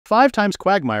5 times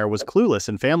Quagmire was clueless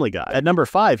in Family Guy. At number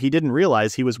 5, he didn't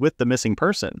realize he was with the missing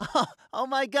person. Oh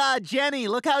my God, Jenny,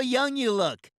 look how young you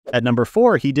look. At number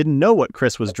 4, he didn't know what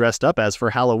Chris was dressed up as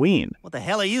for Halloween. What the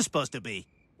hell are you supposed to be?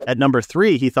 At number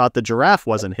 3, he thought the giraffe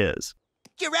wasn't his.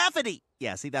 Giraffity!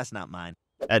 Yeah, see, that's not mine.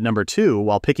 At number 2,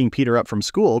 while picking Peter up from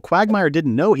school, Quagmire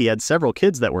didn't know he had several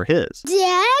kids that were his. Daddy?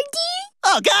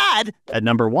 Oh, God! At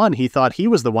number 1, he thought he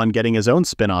was the one getting his own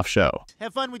spin-off show.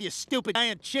 Have fun with your stupid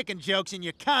giant chicken jokes and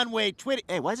your Conway Twitty.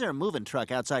 Hey, why is there a moving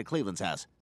truck outside Cleveland's house?